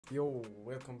Yo,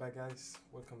 welcome back guys,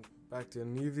 welcome back to a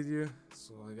new video.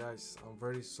 So guys, I'm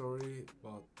very sorry,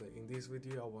 but in this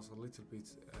video I was a little bit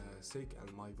sick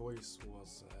and my voice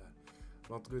was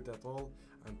not good at all,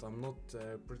 and I'm not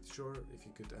pretty sure if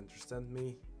you could understand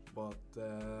me, but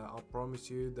I promise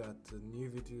you that a new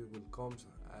video will come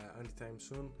anytime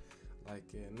soon,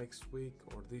 like next week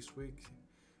or this week.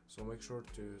 So make sure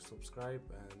to subscribe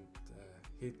and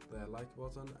hit the like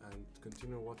button and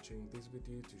continue watching this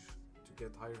video to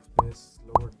get higher FPS,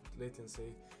 lower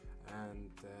latency, and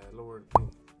lower ping.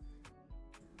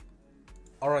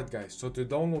 Alright guys, so to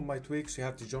download my tweaks you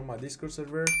have to join my Discord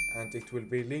server, and it will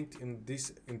be linked in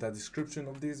the description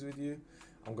of this video.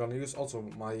 I'm gonna use also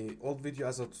my old video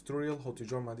as a tutorial how to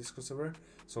join my Discord server.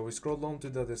 So we scroll down to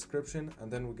the description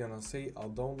and then we're gonna see our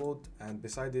download, and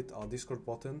beside it our Discord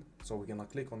button. So we're gonna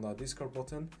click on the Discord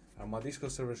button and my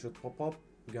Discord server should pop up.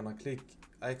 We're gonna click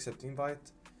I accept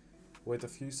invite, wait a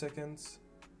few seconds.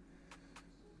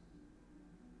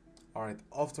 Alright,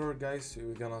 after guys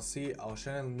we're gonna see our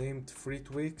channel named Free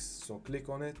Tweaks, so click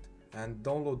on it and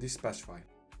download this patch file.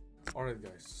 Alright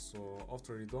guys, so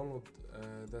after you download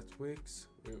the tweaks,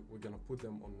 we're gonna put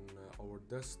them on our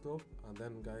desktop, and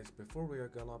then guys, before we are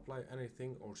gonna apply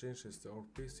anything or changes to our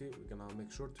PC, we're gonna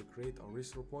make sure to create a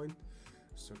restore point.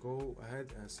 So go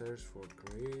ahead and search for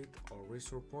create a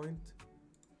restore point,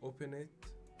 open it,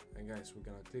 and guys we're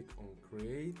gonna click on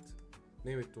create,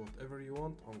 name it to whatever you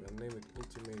want. I'm gonna name it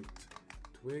ultimate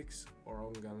tweaks, or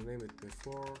I'm gonna name it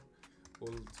before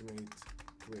ultimate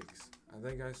tweaks, and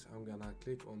then guys I'm gonna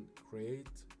click on create.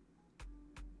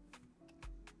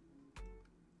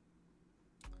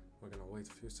 We're gonna wait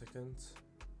a few seconds,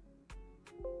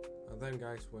 and then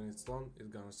guys when it's done it's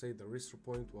gonna say the restore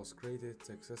point was created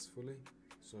successfully.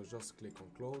 So just click on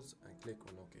close and click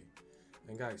on OK.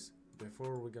 And guys,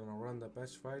 before we're gonna run the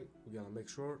patch file, we're gonna make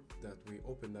sure that we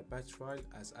open the patch file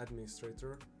as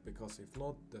administrator, because if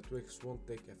not the tweaks won't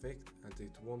take effect and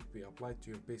it won't be applied to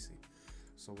your PC.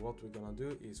 So what we're gonna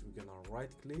do is we're gonna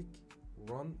right click,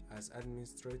 run as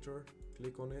administrator,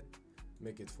 click on it,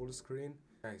 make it full screen.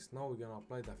 Guys, now we're gonna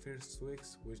apply the first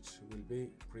tweaks, which will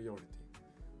be priority.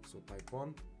 So type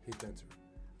 1, hit enter,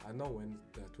 and now when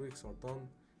the tweaks are done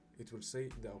it will say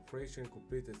the operation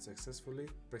completed successfully,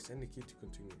 press any key to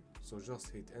continue. So just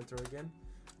hit enter again,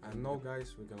 and now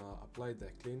guys we're gonna apply the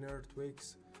cleaner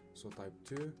tweaks. So type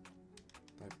 2,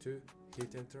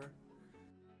 hit enter.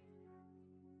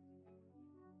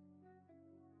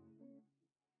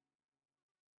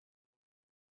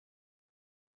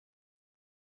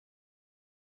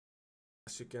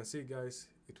 As you can see guys,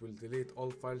 it will delete all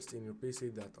files in your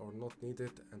PC that are not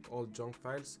needed and all junk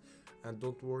files. And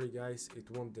don't worry guys, it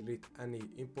won't delete any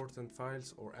important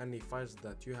files or any files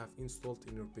that you have installed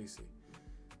in your PC.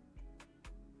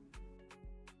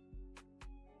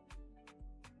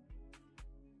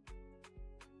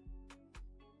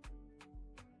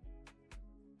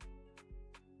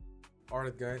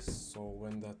 Alright guys, so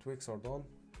when the tweaks are done,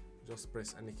 just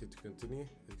press any key to continue.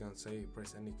 You can say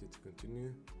press any key to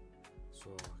continue.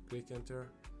 So click enter,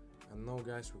 and now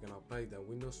guys we're gonna apply the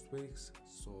Windows tweaks.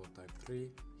 So type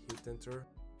 3, hit enter,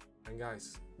 and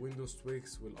guys Windows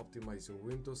tweaks will optimize your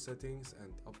Windows settings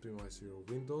and optimize your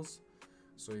Windows,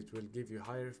 so it will give you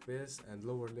higher FPS and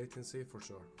lower latency for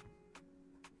sure.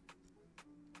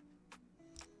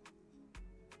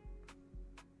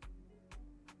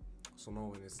 So now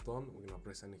when it's done we're gonna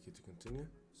press any key to continue,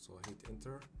 so hit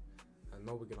enter, and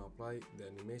now we're gonna apply the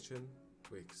animation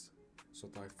tweaks. So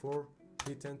type 4,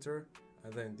 hit enter,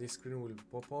 and then this screen will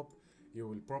pop up. You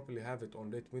will probably have it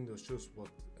on let Windows choose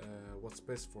what's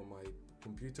best for my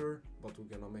computer, but we're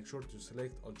gonna make sure to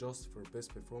select adjust for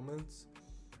best performance.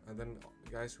 And then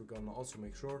guys we're gonna also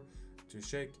make sure to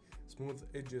check smooth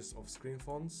edges of screen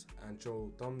fonts and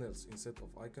show thumbnails instead of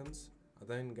icons. And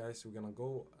then guys we're gonna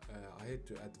go ahead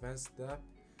to advanced tab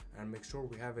and make sure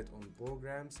we have it on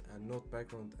programs and not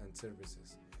background and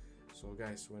services. So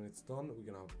guys when it's done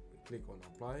we're gonna click on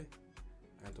apply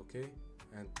and OK,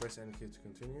 and press any key to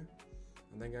continue.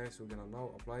 And then guys we're gonna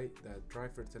now apply the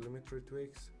driver telemetry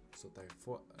tweaks. So type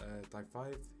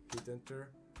 5, hit enter.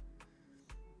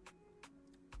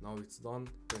 Now it's done,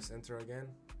 press enter again.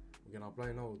 We're gonna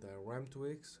apply now the RAM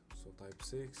tweaks. So type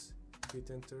 6, hit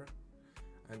enter,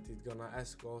 and it's gonna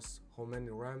ask us how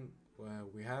many RAM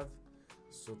we have.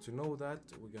 So to know that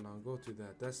we're gonna go to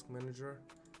the task manager.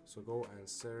 So go and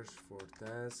search for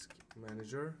task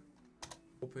manager,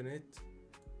 open it.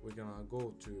 We're gonna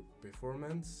go to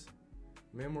performance,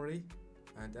 memory,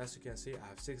 and as you can see I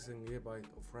have 16 GB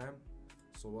of RAM.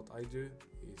 So what I do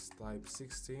is type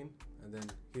 16 and then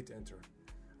hit enter,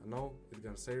 and now it's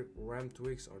gonna say RAM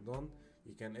tweaks are done.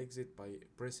 you can exit by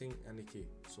pressing any key.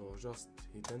 So just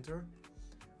hit enter,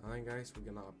 and then guys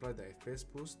we're gonna apply the FPS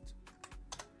boost.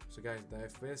 So guys, the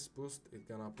FPS boost is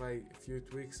gonna apply a few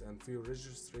tweaks and few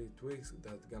registry tweaks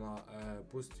that gonna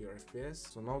boost your FPS.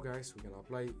 So now guys we're gonna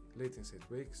apply latency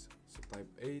tweaks. So type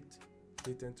 8,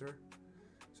 hit enter.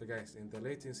 So guys, in the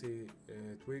latency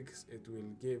tweaks, it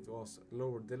will give us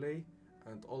lower delay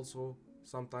and also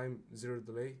sometime zero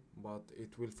delay, but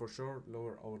it will for sure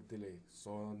lower our delay.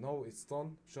 So now it's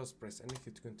done, just press any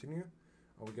key to continue,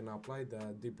 and we're gonna apply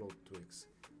the deep load tweaks.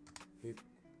 Hit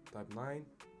type 9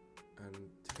 and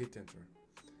hit enter.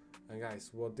 And guys,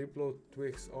 what deep load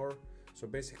tweaks are, so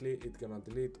basically it's gonna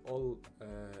delete all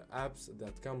apps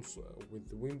that comes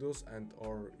with Windows and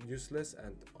are useless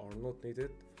and are not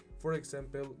needed. For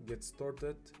example, Get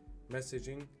Started,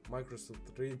 Messaging, Microsoft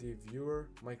 3D Viewer,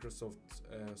 Microsoft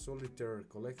Solitaire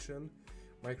Collection,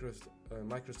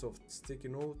 Microsoft Sticky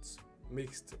Notes,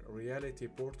 Mixed Reality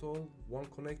Portal,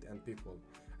 OneConnect, and People.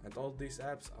 And all these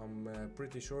apps, I'm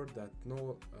pretty sure that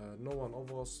no one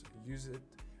of us use it,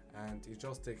 and it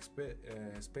just takes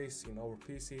space in our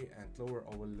PC and lower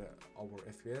our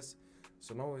FPS.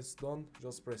 So now it's done,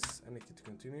 just press any key to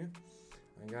continue.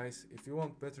 And guys, if you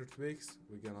want better tweaks,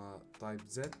 we're gonna type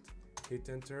Z, hit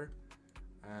enter,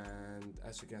 and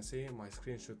as you can see my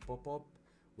screen should pop up.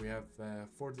 We have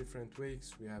 4 different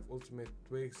tweaks. We have ultimate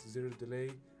tweaks, zero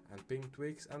delay, and ping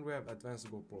tweaks, and we have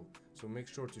advanced GoPro, so make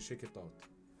sure to check it out.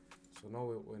 So now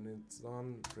when it's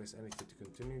done, press any key to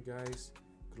continue guys,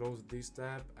 close this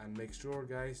tab, and make sure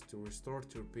guys to restore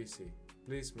to your PC.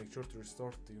 Please make sure to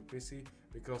restore to your PC,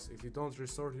 because if you don't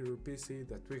restore to your PC,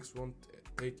 the tweaks won't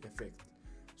take effect.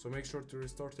 So make sure to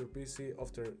restart your PC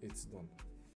after it's done.